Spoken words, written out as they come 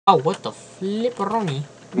Oh, what the flipperoni?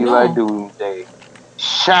 Be No. like Doomsday.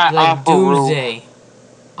 Shot Like off a roof. Doomsday.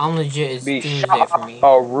 I'm legit. It's Be Doomsday shot for off me.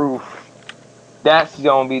 a roof. That's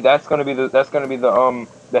gonna be the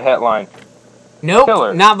headline. Nope,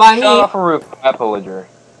 Killer not by shot me. off a roof by pillager.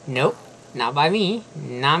 Nope, not by me.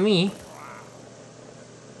 Not me.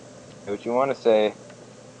 What you want to say?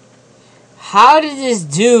 How did this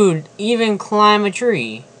dude even climb a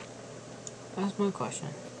tree? That's my question.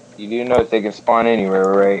 You do know that they can spawn anywhere,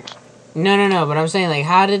 right? No, but I'm saying, like,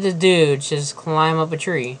 how did the dude just climb up a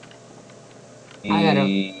tree? I gotta...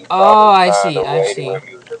 He Oh, probably I found see, a I way to see. where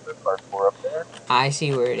he was able to parkour up there. I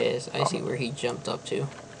see where it is. I see where he jumped up to. Do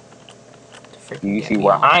Freaking you get see me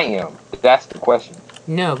where off. I am? That's the question.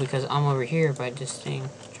 No, because I'm over here by this thing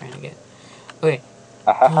trying to get... Okay.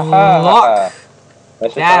 Ha ha ha ha Block ha.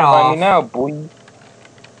 Let's just that try to find me off. now, boy.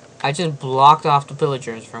 I just blocked off the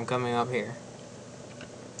pillagers from coming up here.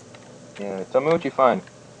 Yeah, tell me what you find.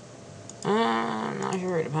 I'm not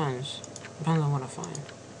sure. It depends. Depends on what I find.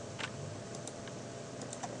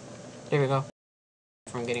 There we go.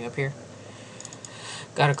 From getting up here.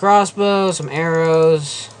 Got a crossbow, some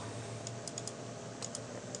arrows,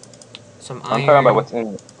 some iron. I'm talking about what's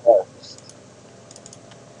in the chest.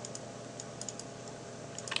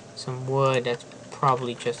 Some wood. That's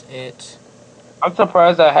probably just it. I'm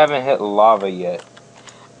surprised I haven't hit lava yet.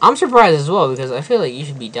 I'm surprised as well because I feel like you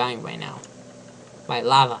should be dying by now. By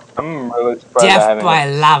lava. I'm really surprised I Death haven't by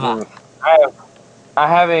hit lava. I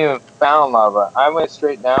haven't even found lava. I went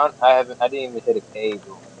straight down. I didn't even hit a cave.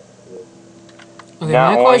 Okay, my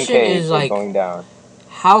Not one question cave is was like, going down.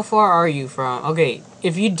 how far are you from... Okay,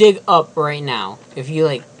 if you dig up right now, if you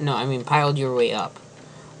like... No, I mean piled your way up,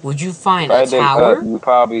 would you find a tower?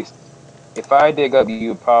 If I dig up, you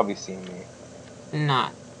would probably see me.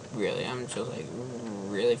 Not really. I'm just like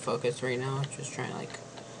really focused right now. Just trying to like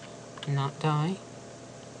not die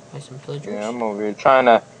by some pillagers. Yeah, I'm over here trying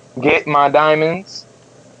to get my diamonds.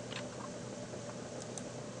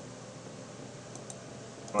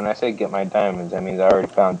 When I say get my diamonds, that means I already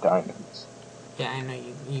found diamonds. Yeah, I know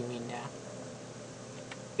you mean that.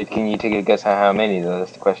 Can you take a guess on how many, though?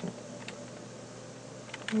 That's the question.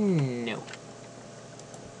 No.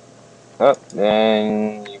 Oh,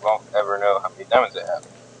 then you won't ever know how many diamonds I have.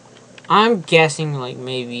 I'm guessing like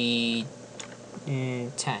maybe 10.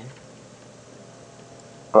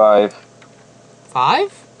 5.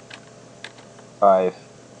 5? 5.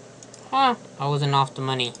 Huh. I wasn't off the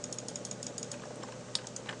money.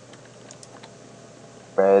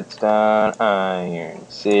 Redstone iron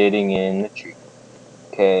sitting in the tree.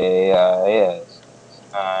 KIS.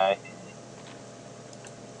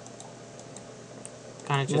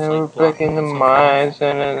 Kind of just Never like blocking breaking the myself off. minds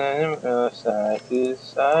and side to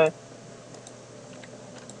side.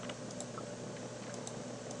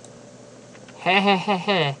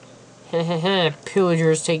 Heh.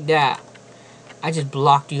 Pillagers, take that. I just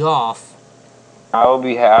blocked you off. I'm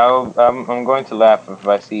going to laugh if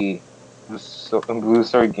I see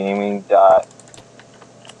Bluesword Gaming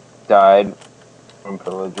died from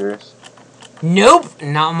pillagers. Nope,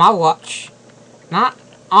 not on my watch. Not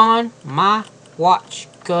on my watch,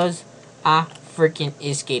 cause I freaking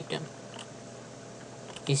escaped him.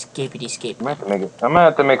 Escape. I'm gonna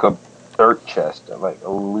have to make a dirt chest, like a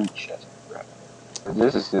loot chest.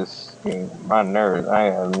 This is just my nerves.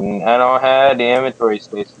 I don't have the inventory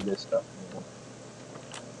space for this stuff.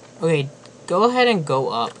 Okay, go ahead and go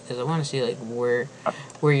up, because I want to see like where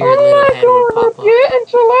your little head would pop up.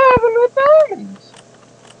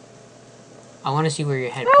 I want to see where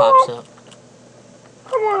your head pops up.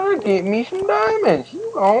 Come on, get me some diamonds.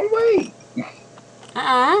 You gonna wait?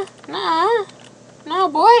 No,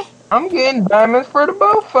 boy. I'm getting diamonds for the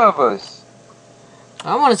both of us.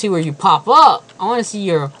 I want to see where you pop up. I want to see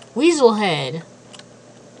your weasel head.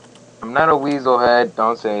 I'm not a weasel head.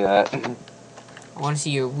 Don't say that. I want to see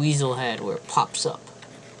your weasel head where it pops up.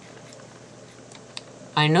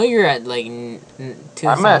 I know you're at like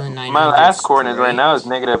 2,900. My last coordinate right straight. now is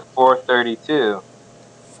negative 432.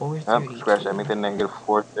 432. Scratch that. Make it negative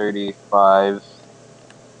 435.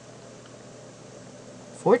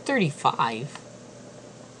 435?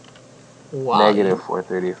 Wow. Negative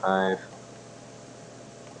 435.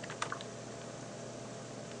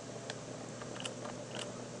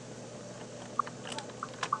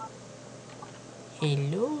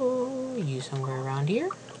 Hello? You somewhere around here?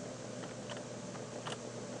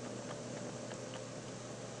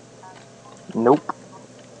 Nope.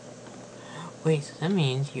 Wait, so that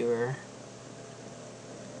means you're...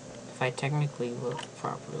 If I technically look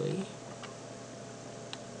properly,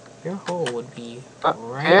 your hole would be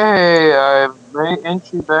right... Hey, I've made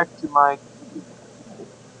entry back to my...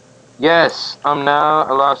 Yes, I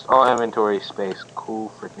lost all inventory space.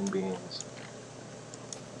 Cool freaking beans.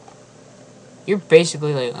 You're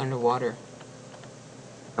basically like underwater.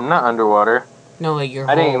 I'm not underwater. No, like your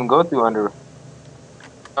I didn't even whole. go through under.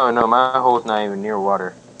 Oh no, my hole's not even near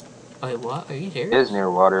water. Wait, what? Are you It is serious? near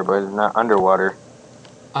water, but it's not underwater.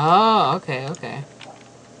 Oh, okay, okay.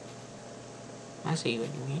 I see what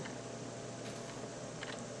you mean.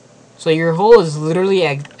 So your hole is literally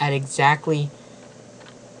at exactly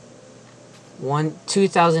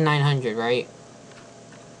 2,900, right?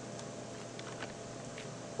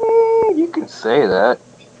 You can say that.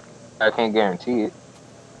 I can't guarantee it.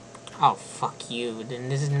 Oh, fuck you. Then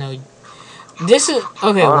this is no. This is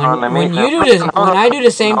okay. Hold on, let me. When you do Hold this, on, hold when on, I do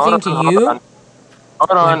the same hold thing on, to hold you, on. Hold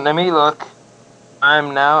when on, let me look.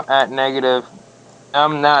 I'm now at negative.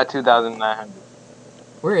 I'm now at 2,900.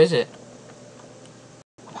 where is it?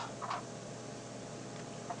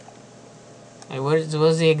 Like,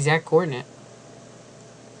 what's the exact coordinate?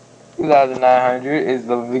 2,900 is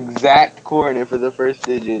the exact coordinate for the first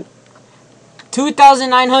digit.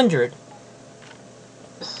 2,900.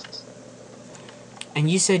 And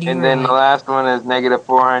you said you And were then the like last one is negative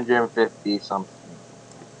 450 something.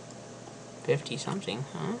 50 something,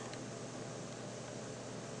 huh?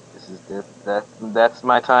 This is that's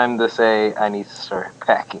my time to say I need to start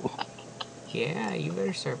packing. Yeah, you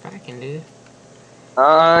better start packing, dude.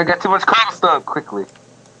 I got too much cobblestone quickly.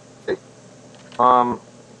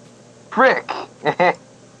 Frick.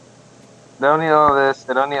 Don't need all this.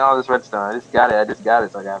 I don't need all this redstone. I just got it.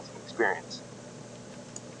 So I got some experience.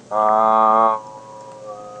 I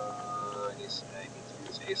need to do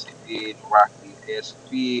this ASAP. Rock these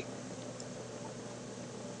ASAP.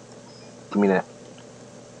 Give me that.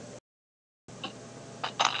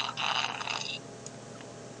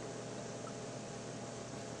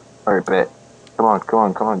 All right, bet. Come on.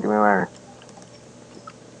 Give me my iron.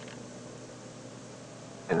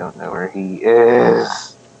 I don't know where he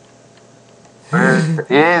is. Where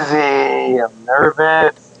is he? I'm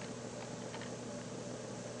nervous.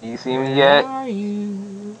 Do you see me Where yet? are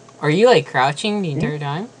you? Are you like crouching the See? entire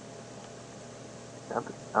time?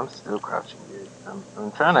 I'm still crouching, dude.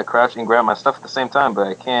 I'm trying to crouch and grab my stuff at the same time, but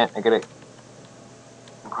I can't. I gotta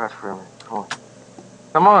crouch for a minute.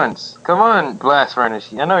 Come on, blast furnace.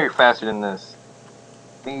 I know you're faster than this.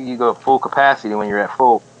 I think you go full capacity when you're at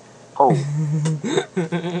full. Oh,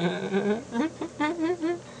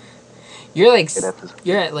 You're like okay, that's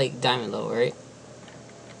you're at like diamond level, right?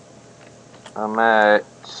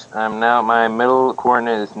 I'm now, my middle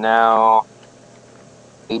coordinate is now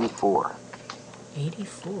 84.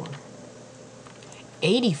 84.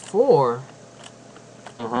 84?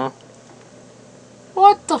 Mm-hmm.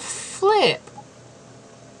 What the flip?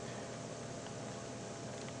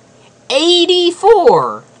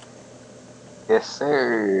 84. Yes,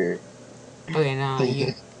 sir. Okay, now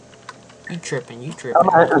you tripping? You I'm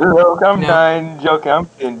tripping? look, I'm No, dying joking. I'm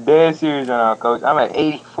being dead serious right now, coach. I'm at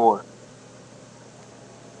 84.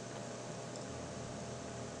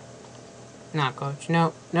 nah, coach.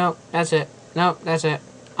 No, no, that's it. No, that's it.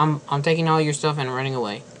 I'm taking all your stuff and running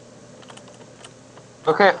away.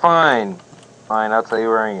 Okay, fine. Fine, I'll tell you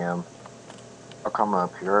where I am. I'll come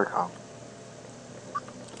up. Here I come.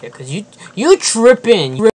 Yeah, cause you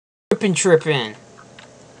tripping. You tripping.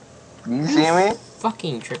 Do you You see me?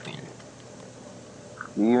 fucking tripping.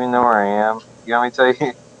 Do you even know where I am? You want me to tell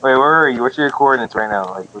you? Wait, where are you? What's your coordinates right now?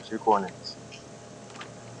 Like, what's your coordinates?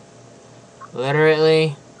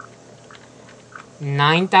 Literally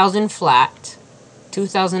 9,000 flat,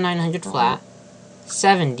 2,900 Mm-hmm. flat,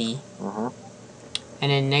 70, Mm-hmm.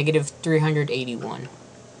 and then negative 381.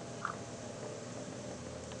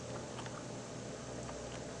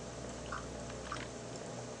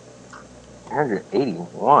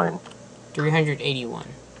 381. 381.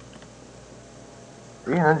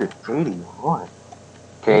 381.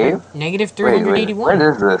 Cave? Negative Wait. 381. What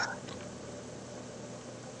is this?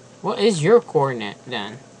 What is your coordinate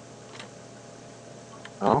then?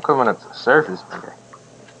 Oh, I'm coming up to the surface, okay.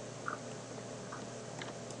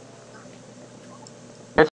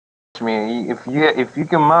 Catch me. If you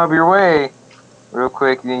can mob your way real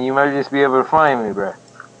quick, then you might just be able to find me, bruh.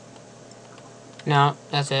 No,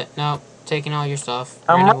 that's it. No, taking all your stuff.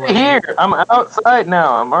 I'm Running right away. here. I'm outside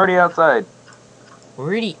now. I'm already outside.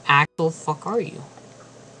 Where the actual fuck are you?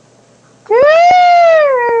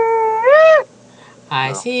 I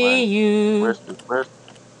No, see fine. you. Where's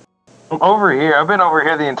I'm over here. I've been over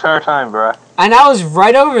here the entire time, bruh. And I was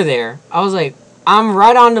right over there. I was like, I'm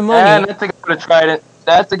right on the money. And that's the guy would have tried it.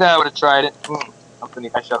 That's the guy would have tried it.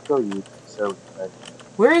 I shall kill you. So,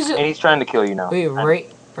 Where is it? and he's trying to kill you now. Wait,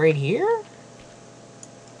 right here?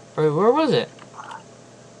 Wait, where was it?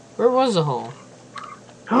 Where was the hole?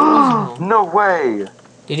 Where was the hole? No way.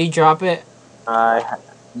 Did he drop it?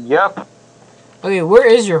 Yep. Okay, where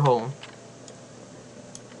is your hole?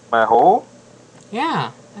 My hole?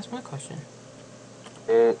 Yeah, that's my question.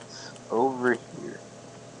 It's over here.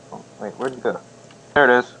 Oh, wait, where'd it go? There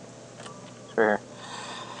it is. It's right here.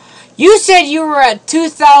 You said you were at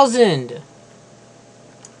 2,000!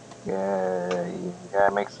 Yeah, you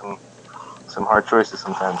gotta make some hard choices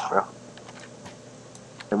sometimes, bro.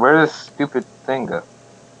 Where does this stupid thing go?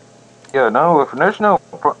 Yo, no, if there's no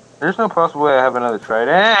possible way I have another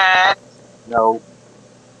trident. No.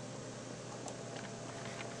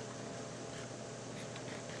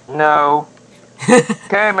 No.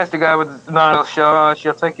 Okay, Mr. Guy with another shell,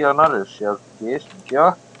 she'll take you another shell. Yes,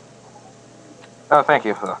 yeah. Oh, thank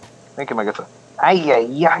you, sir. Thank you, my good sir. Ay,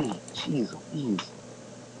 ay, ay. Jeez, please.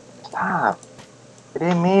 Stop. I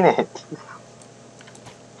didn't mean it.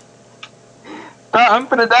 Stop, I'm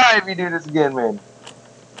finna die if you do this again, man.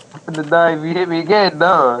 I'm finna die if you hit me again,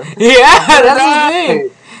 no. Yeah, that's the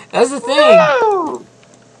thing. That's the thing. No!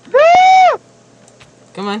 No!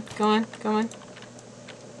 Come on, come on, come on.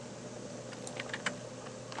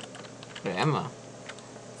 Wait, I'm about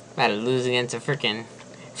to lose against a freaking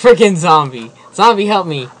zombie. Zombie, help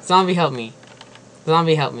me. Zombie, help me.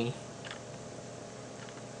 Zombie, help me.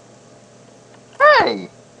 Hey!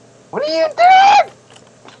 What are you doing?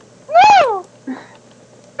 No!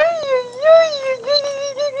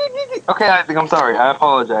 Okay, I think I'm sorry. I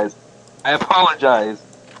apologize. I apologize.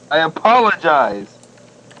 I apologize.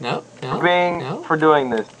 No, no, no. For doing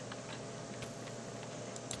this.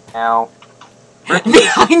 Ow.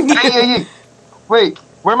 Behind you. Hey. Wait,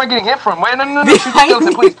 where am I getting hit from? Wait, no, shoot the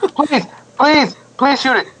skeleton, please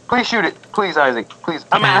shoot it. Please shoot it. Please, Isaac, please.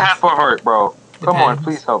 I'm at half a heart, bro. Come on,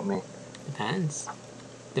 please help me. Depends.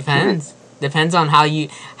 Depends on how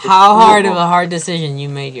hard of a hard decision you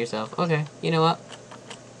made yourself. Okay, you know what?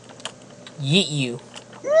 Yeet you.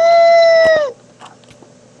 You're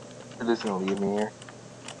just gonna leave me here.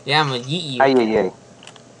 Yeah, I'm gonna yeet you. Ay, ay, ay.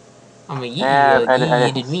 I'm gonna yeet you. You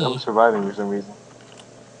yeeted me. I'm surviving for some reason.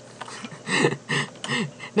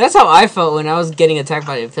 That's how I felt when I was getting attacked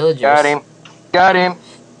by the villagers. Got him.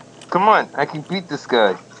 Come on, I can beat this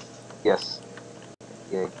guy. Yes.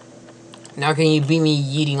 Yay. Now can you beat me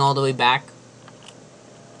yeeting all the way back?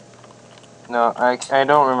 No, I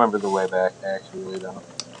don't remember the way back. I actually really don't.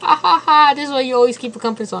 Ha ha ha! This is why you always keep a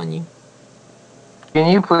compass on you. Can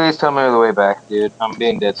you please tell me the way back, dude? I'm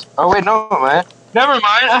being dead. Oh wait, no, man. Never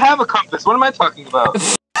mind. I have a compass. What am I talking about?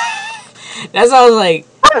 That's how I was like.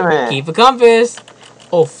 Wait a minute. Keep a compass.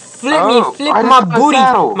 Oh, flip my booty.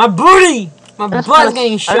 My booty. My butt's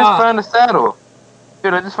getting shot. I just found a saddle.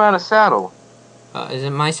 Dude, I just found a saddle. Is it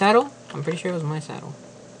my saddle? I'm pretty sure it was my saddle.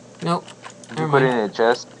 Nope. Did you put it in a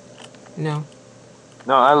chest? No.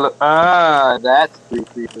 No, I look. Ah, that's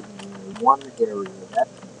creepy. One area. That's.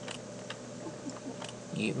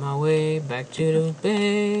 Eat my way back to the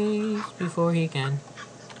base before he can.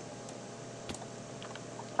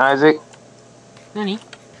 Isaac. Nani?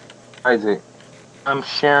 Isaac. I'm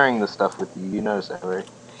sharing the stuff with you. You notice that, right?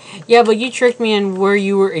 Yeah, but you tricked me in where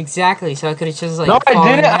you were exactly, so I could have just like. No, I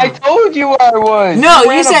didn't. Down. I told you where I was. No,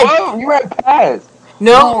 you said. You ran past.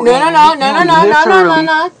 No.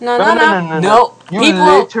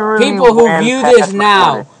 People who view this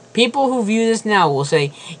now. People who view this now will say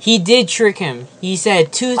he did trick him. He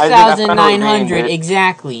said 2,900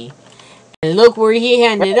 exactly, and look where he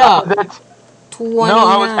ended up. 29. No,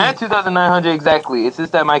 I was at 2,900 exactly. It's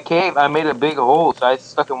just that my cave, I made a big hole, so I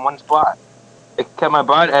stuck in one spot. I kept my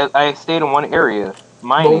body. I stayed in one area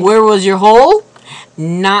mining. But where was your hole?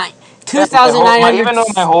 Not 2,920. Even though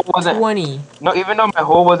my hole wasn't. No, even though my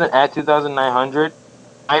hole wasn't at 2,900,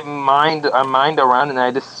 I mined around and I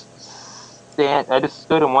just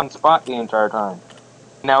stood in one spot the entire time.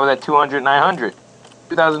 And I was at 2,900,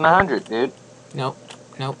 2,900, dude. Nope.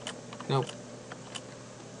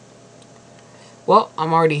 Well,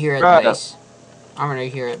 I'm already here at base. I'm already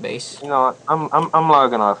here at base. You know what? I'm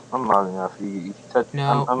logging off. You touch.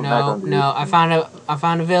 No. I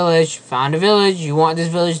found a village. Found a village. You want this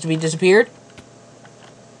village to be disappeared?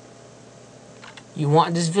 You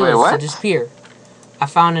want this village to disappear? I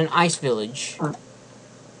found an ice village.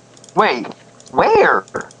 Wait, where?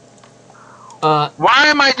 Why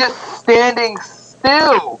am I just standing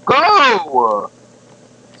still? Go!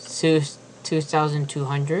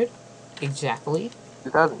 2,200 exactly.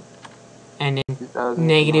 2,000. And then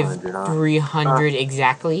negative 300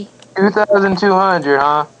 exactly. 2,200,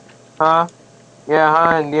 huh? Huh? Yeah,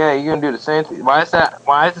 huh? And yeah, you're gonna do the same thing. Why is that?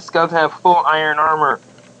 Why does the skeleton have full iron armor?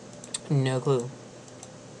 No clue.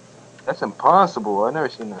 That's impossible. I've never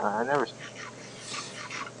seen that.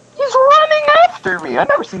 He's running after me. I've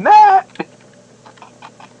never seen that.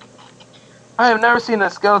 I have never seen a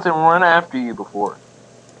skeleton run after you before.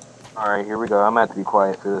 Alright, here we go. I'm gonna have to be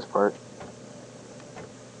quiet for this part.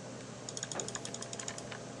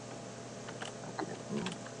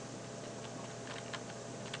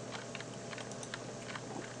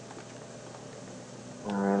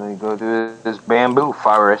 Alright, let me go through this bamboo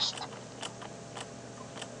forest.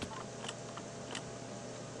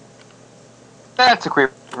 That's a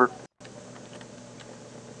creeper.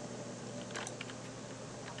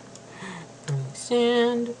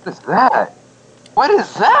 Sand. What is that? What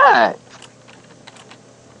is that?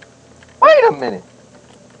 Wait a minute.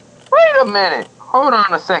 Wait a minute. Hold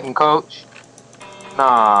on a second, coach.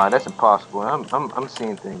 Nah, that's impossible. I'm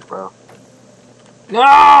seeing things, bro.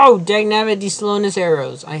 No! Dagnabbit, these slowness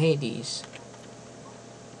arrows. I hate these.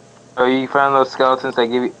 Oh, you found those skeletons that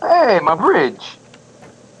give you... Hey, my bridge!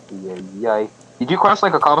 Yay. Did you cross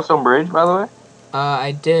like a cobblestone bridge, by the way?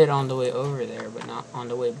 I did on the way over there, but not on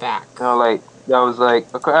the way back. No, like, that was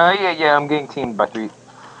like... Okay, yeah, I'm getting teamed by 3.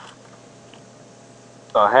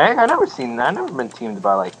 Oh, heck? I've never been teamed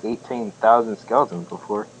by like 18,000 skeletons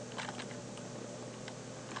before.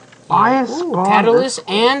 Why is catalyst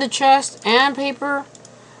and a chest and paper?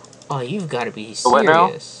 Oh, you've got to be serious. What now?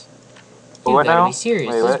 You've got to be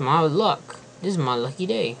serious. Wait, this is my luck. This is my lucky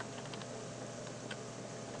day.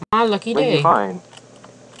 My lucky day. What did you find?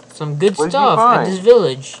 Some good stuff at this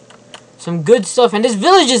village. Some good stuff, and this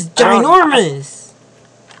village is ginormous.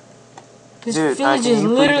 This village is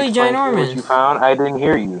literally ginormous. What you found? I didn't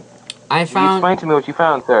hear you. Can you explain to me what you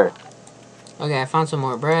found, sir? Okay, I found some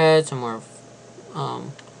more bread, some more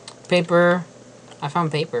paper. I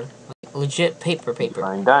found paper. Like, legit paper. Did you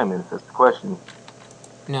find diamonds? That's the question.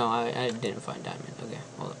 No, I didn't find diamonds. Okay,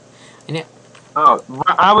 hold on. Oh,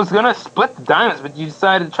 I was gonna split the diamonds, but you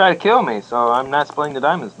decided to try to kill me, so I'm not splitting the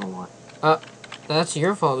diamonds no more. That's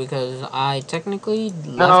your fault because I technically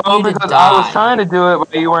left you to die. I was trying to do it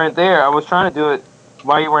while you weren't there. I was trying to do it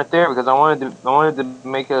while you weren't there because I wanted to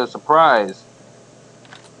make it a surprise.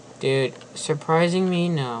 Dude, surprising me?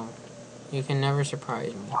 No. You can never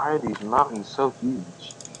surprise me. Why are these mountains so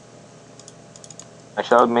huge? I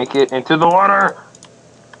shall make it into the water!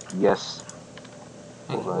 Yes.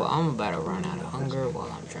 Okay, well, I'm about to run out of hunger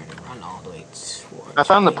while I'm trying to run all the way towards I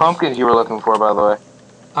found the pumpkins you were looking for, by the way.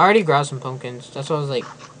 I already grabbed some pumpkins. That's why I was like,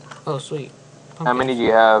 oh, sweet. Pumpkins. How many do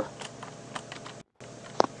you have?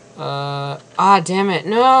 Damn it.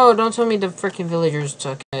 No, don't tell me the freaking villagers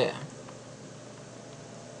took it.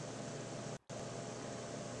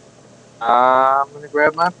 I'm gonna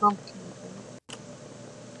grab my pumpkin.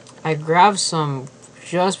 I grabbed some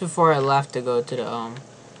just before I left to go to the,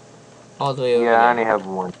 all the way over there. I only have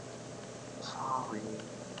one. Sorry.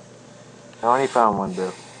 I only found one,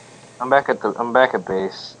 though. I'm back at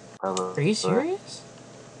base. Are you serious?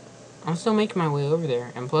 I'm still making my way over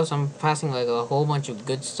there, and plus I'm passing like a whole bunch of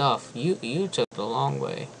good stuff. You took the long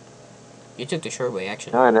way. You took the short way,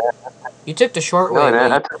 actually. No, I didn't. You took the short way.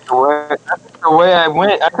 I took the way I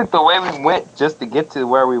went. I took the way we went just to get to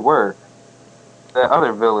where we were. That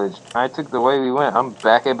other village. I took the way we went. I'm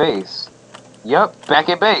back at base. Yup, back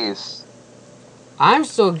at base. I'm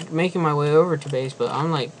still making my way over to base, but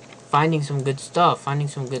I'm like finding some good stuff, finding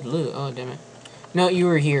some good loot. Oh, damn it. No, you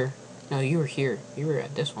were here. No, you were here. You were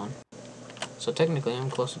at this one. So technically, I'm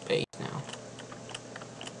close to base now.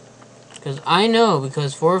 Because I know,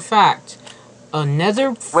 because for a fact, a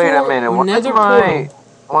nether portal... Wait a minute,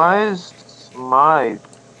 why is my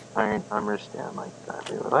iron armor stand like that?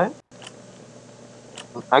 What?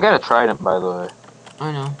 I got a trident, by the way.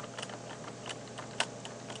 I know.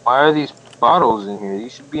 Why are these bottles in here?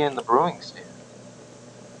 These should be in the brewing stand.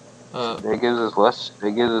 It gives us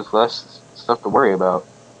less stuff to worry about.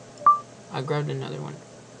 I grabbed another one.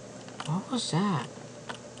 What was that?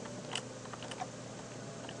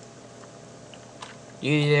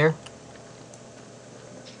 You there?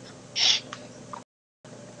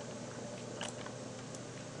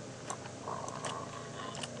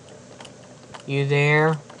 You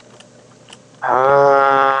there?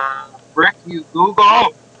 Frick you,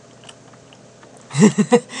 Google!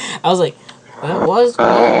 I was like, what was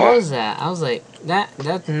that? I was like,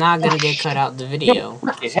 that's not gonna get cut out the video.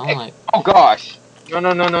 So I'm like, oh gosh! No.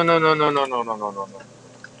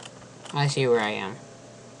 I see where I am.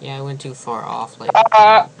 Yeah, I went too far off, like,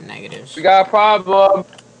 negatives. We got a problem!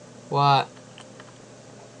 What?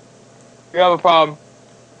 We have a problem.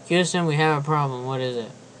 Houston, we have a problem. What is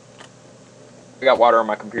it? I got water on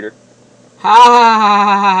my computer. Ha ha ha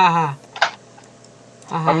ha ha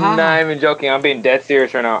ha. I'm not even joking. I'm being dead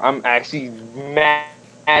serious right now. I'm actually mad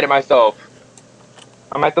at myself.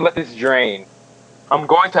 I'm gonna have to let this drain. I'm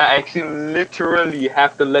going to actually literally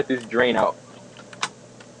have to let this drain out.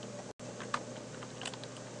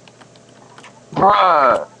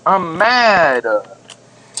 Bruh, I'm mad.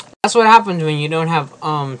 That's what happens when you don't have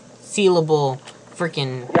sealable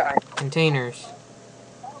freaking containers.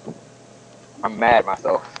 I'm mad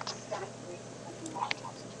myself.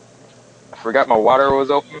 I forgot my water was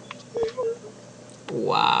open.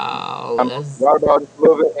 Wow, that's Water bottle just a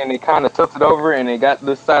little bit, and it kind of tilted over, and it got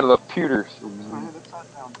this side of the pewter.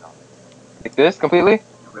 Like this completely.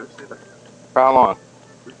 For how long?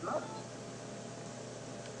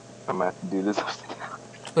 I'm gonna have to do this upside down.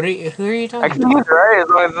 who are you I talking can use to? it, right? As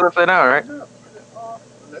long as it's upside down, right?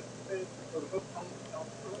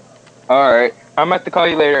 All right. I'm at to call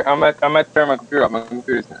you later. I'm at to turn my computer off. My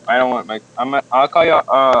computer's. I don't want my. I'll call you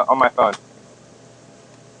on my phone.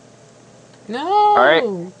 All right.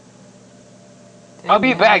 No. I'll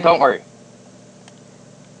be back. Don't worry.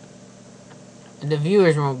 The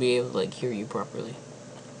viewers won't be able to like hear you properly.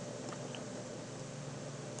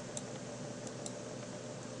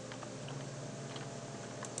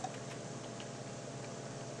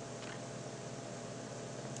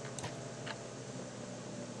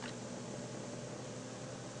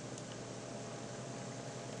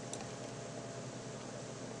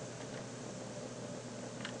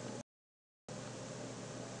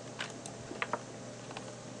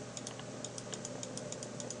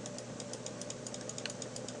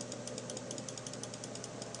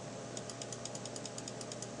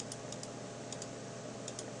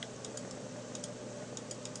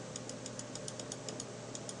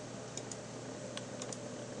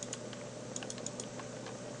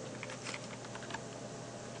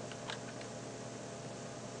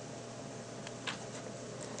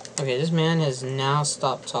 Okay, this man has now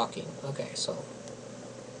stopped talking. Okay, so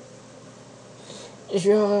if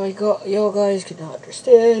y'all guys cannot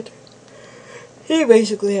understand, he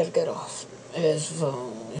basically had to get off his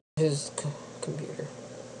phone, his computer.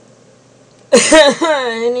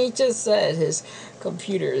 And he just said his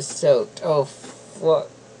computer is soaked. Oh,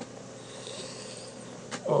 fuck.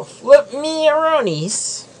 Oh, flip me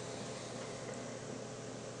aronies.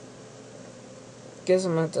 Guess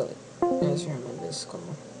I'm not to answer him in this call.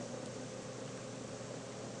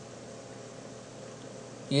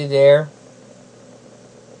 You there?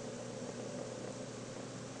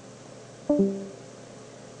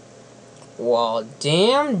 Well,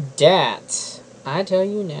 damn that. I tell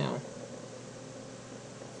you now.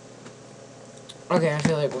 Okay, I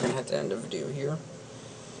feel like we're gonna have to end the video here.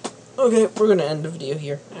 Okay, we're gonna end the video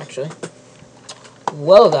here, actually.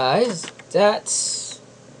 Well, guys, that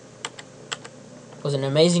was an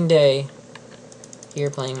amazing day here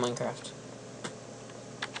playing Minecraft.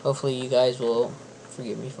 Hopefully you guys will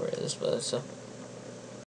forgive me for this, but